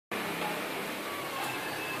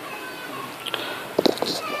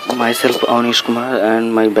Myself Anish Kumar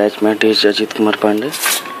and my batchmate is Ajit Kumar Pandey.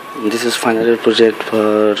 This is final year project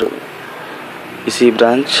for EC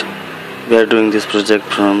branch. We are doing this project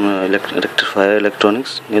from Rectifier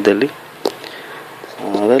Electronics, New Delhi.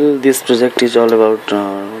 This project is all about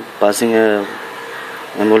passing a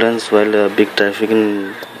ambulance while big traffic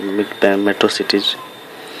in metro cities.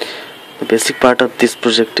 The basic part of this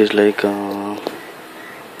project is like IR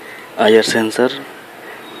sensor,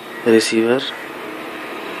 receiver,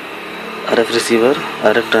 RF receiver,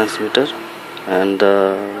 RF transmitter, and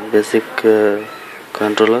basic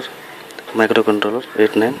controller, microcontroller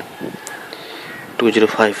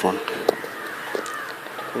 892051.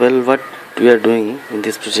 What we are doing in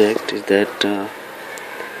this project is that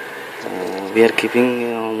we are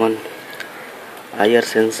keeping one IR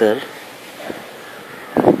sensor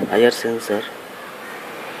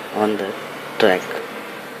on the track.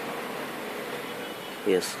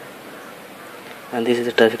 Yes, and this is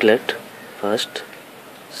the traffic light. First,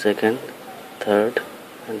 second, third,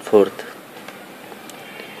 and fourth.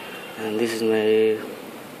 And this is my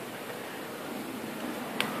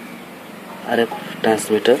RF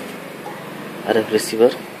transmitter, RF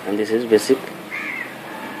receiver, and this is basic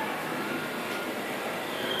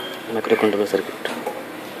microcontroller circuit.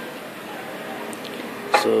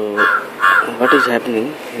 So, what is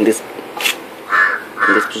happening in this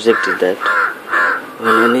project is that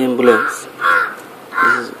when any ambulance,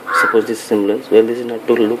 suppose this is ambulance. This is not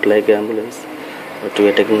to look like an ambulance, but we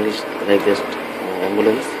are taking this like this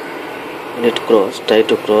ambulance. When it try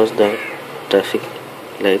to cross the traffic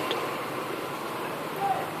light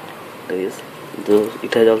like this. Though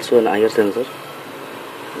it has also an IR sensor,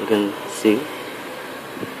 you can see.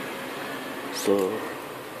 So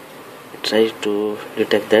it tries to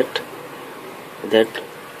detect that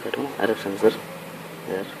one RF sensor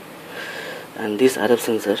there, and this RF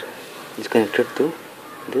sensor is connected to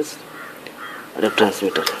this RF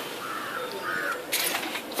transmitter,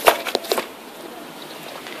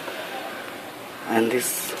 and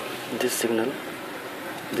this signal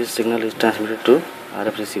is transmitted to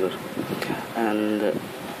RF receiver and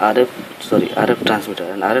RF transmitter.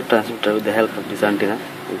 And RF transmitter, with the help of this antenna,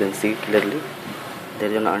 you can see clearly there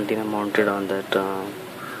is an antenna mounted on that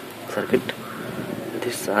circuit.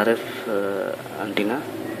 This RF antenna,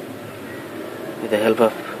 with the help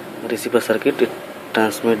of receiver circuit, it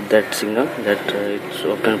transmit that signal that it's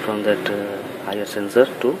obtained from that IR sensor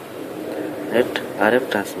to that RF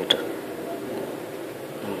transmitter.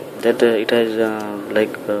 That it has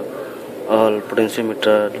all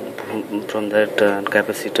potentiometer from that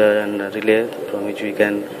capacitor and relay, from which we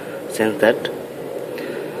can sense that,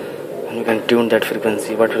 and we can tune that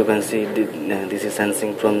frequency. What frequency this is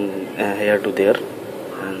sensing from here to there,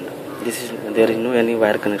 and there is no any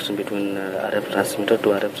wire connection between RF transmitter to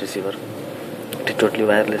RF receiver. It is totally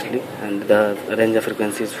wirelessly, and the range of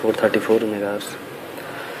frequency is 434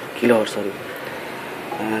 kilohertz.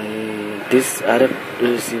 And this RF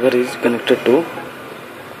receiver is connected to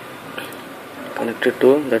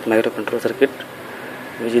that microcontroller circuit,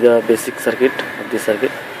 which is the basic circuit of this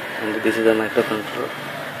circuit, and this is the microcontroller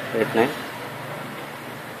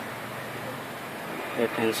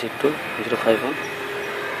 89C2051,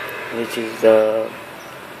 which is the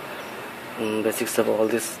basics of all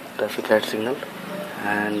this traffic light signal,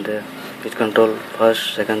 and which control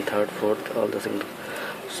first, second, third, fourth, all the signal.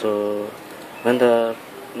 So when the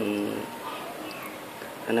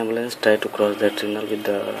an ambulance try to cross that signal with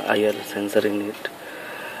the IR sensor in it,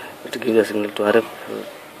 it gives the signal to RF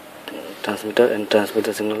transmitter and transmit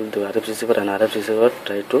the signal to RF receiver, and RF receiver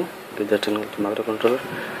try to give the signal to microcontroller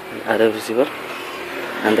and RF receiver,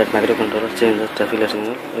 and that microcontroller change the traffic light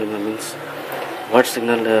signal. It means what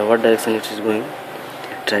direction it is going,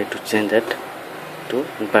 it try to change that to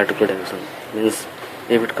in particular direction. Means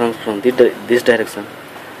if it comes from this direction,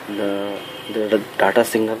 the data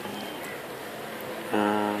signal,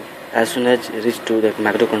 as soon as it reach to that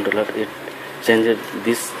microcontroller, it changes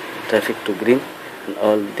this traffic to green, and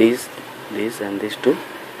all these and these to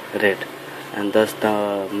red, and thus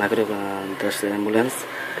the ambulance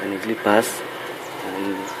can easily pass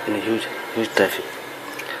in a huge traffic.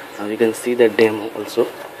 Now you can see that demo also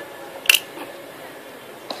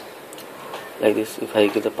like this. If I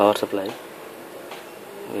give the power supply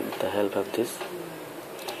with the help of this,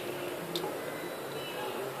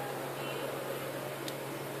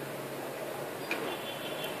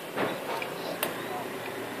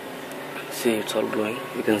 see, it's all glowing.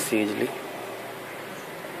 You can see easily.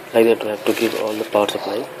 Like that, we have to give all the power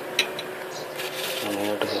supply from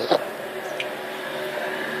here to here.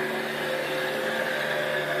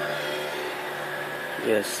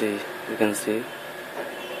 Yes, see, you can see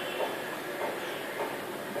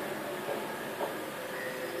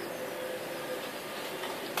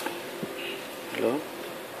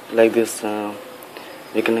like this.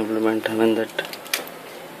 We can implement that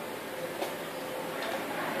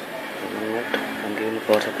and given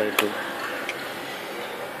power supply to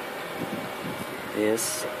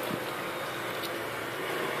yes.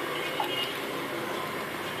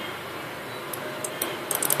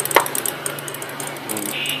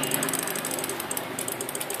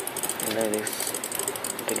 Like this,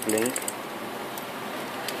 it will blink.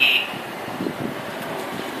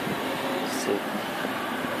 See,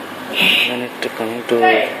 when it coming to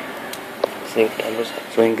see, it always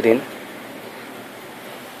showing green,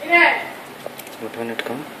 but when it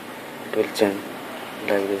come, it will change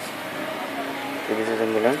like this. So this is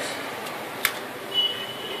ambulance.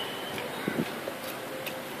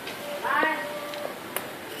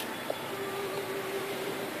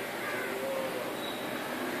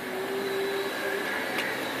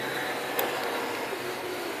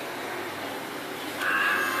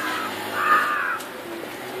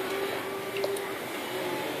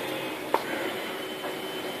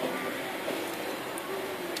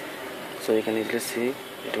 So you can easily see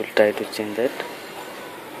it will try to change that.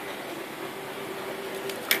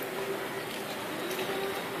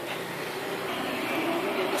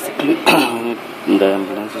 Basically, when the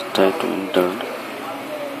ambulance is try to enter,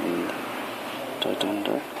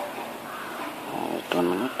 wait 1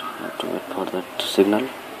 minute, I have to wait for that signal.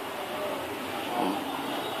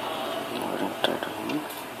 Try to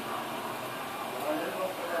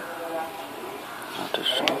not to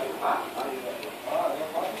show.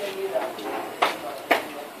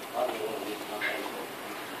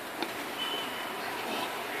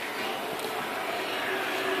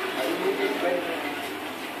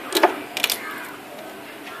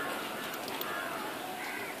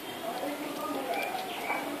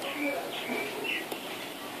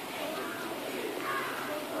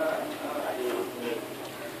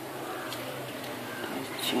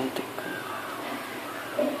 Change the